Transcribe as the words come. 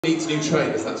Needs new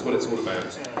trainers, that's what it's all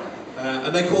about.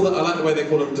 And they call them, I like the way they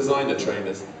call them designer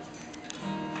trainers.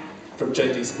 From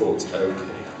JD Sports,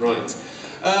 okay, right.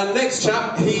 Next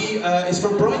chap, he is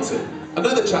from Brighton.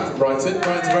 Another chap from Brighton.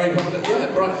 Brighton's very popular.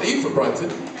 Yeah, Brighton. Are you from Brighton?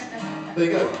 There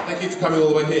you go. Thank you for coming all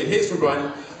the way here. He's from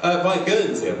Brighton, via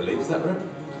Guernsey, I believe. Is that right?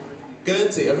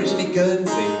 Guernsey, originally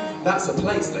Guernsey. That's a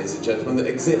place, ladies and gentlemen, that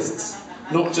exists.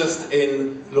 Not just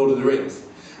in Lord of the Rings.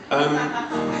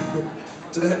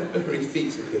 Do they have very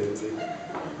feet of Guernsey?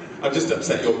 I've just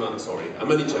upset your mum, sorry.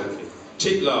 I'm only joking.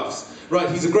 Cheap laughs. Right,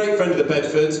 he's a great friend of the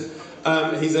Bedford.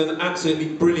 He's an absolutely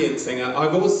brilliant singer.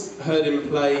 I've always heard him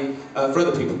play, for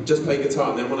other people, just play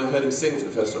guitar, and then when I heard him sing for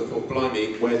the first time, I thought,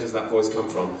 blimey, where does that voice come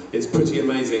from? It's pretty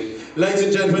amazing. Ladies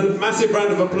and gentlemen, massive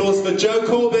round of applause for Joe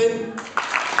Corbin.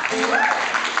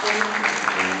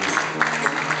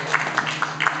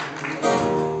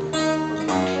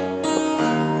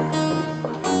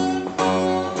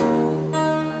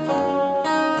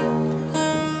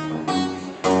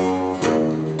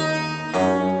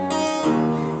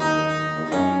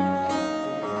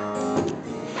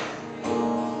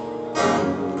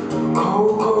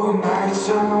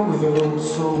 With your old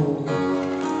soul,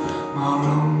 my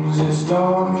room's as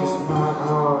dark as my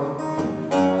heart.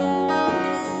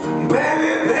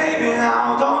 Baby, baby,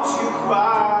 now don't you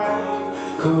cry,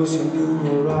 'cause you knew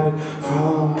me right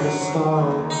from the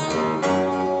start.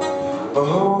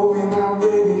 Oh, now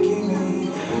baby, keep me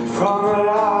from the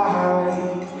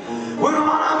light. We don't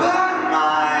wanna burn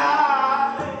my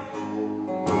eye.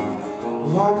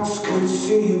 Once could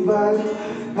see, but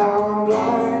now I'm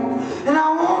blind, and I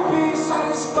won't be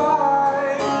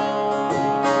satisfied.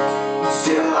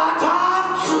 Still I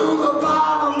dive to the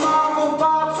bottom of the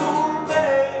bottle,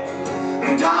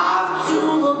 babe. Dive to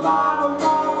the bottom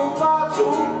of the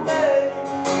bottle, babe.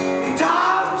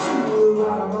 Dive to the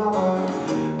bottom of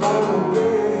the bottle,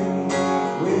 babe.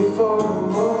 Wait for the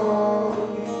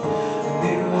morning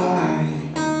light.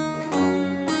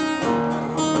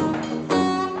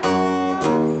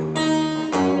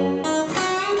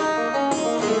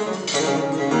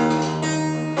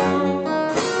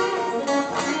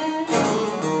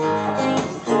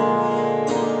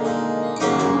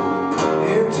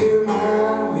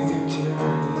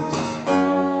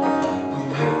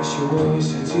 Was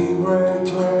a deep red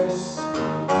dress,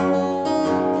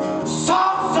 so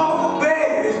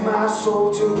bad is my soul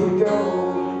to the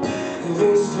devil.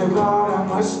 This to God I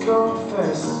must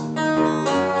confess.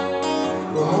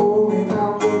 But hold me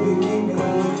now, baby, keep me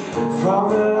from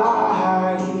the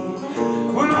light.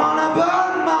 Wouldn't wanna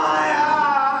burn my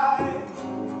eye.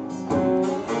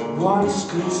 Once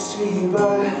could see,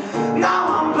 but now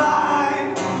I'm blind,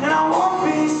 and I won't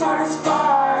be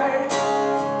satisfied.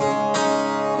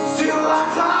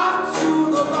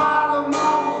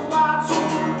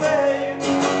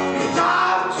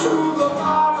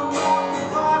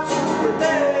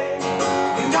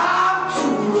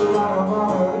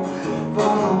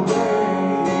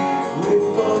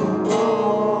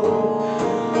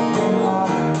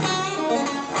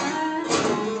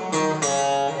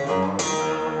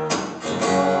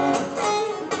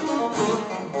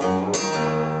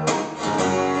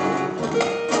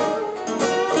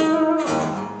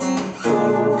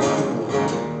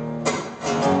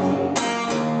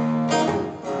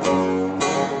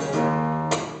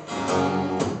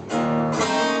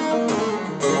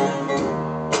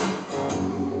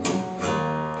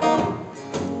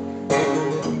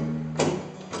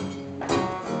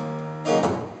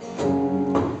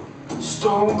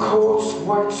 Stone cold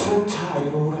sweats and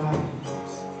tidal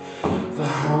eyes, the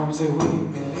hounds they wake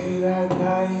me late at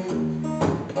night.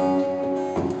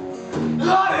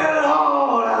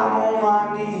 Lord, I'm on my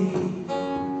knees.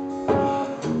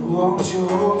 Won't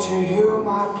you hear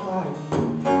my plight?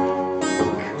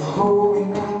 Hold me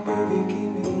now, baby,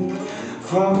 keep me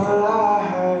from the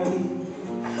light.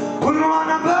 Wouldn't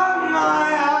wanna burn my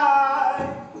eye.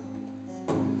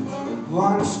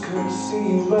 Once could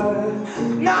see, but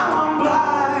now I'm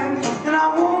blind, and I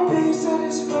won't be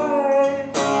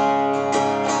satisfied.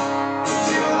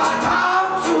 Till I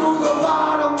dive to the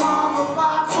bottom of the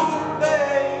bottle,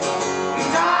 babe.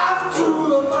 Dive to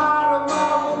the bottom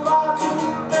of the bottle,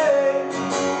 babe.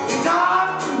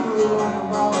 Dive to the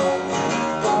bottom of the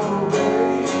bottle,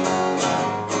 babe.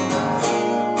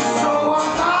 So I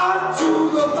dive to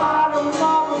the bottom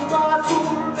of the bottle,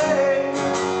 babe.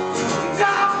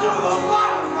 Dive to the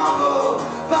bottom of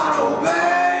the bottle,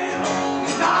 babe.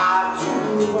 Dive to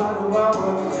the bottom of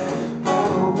the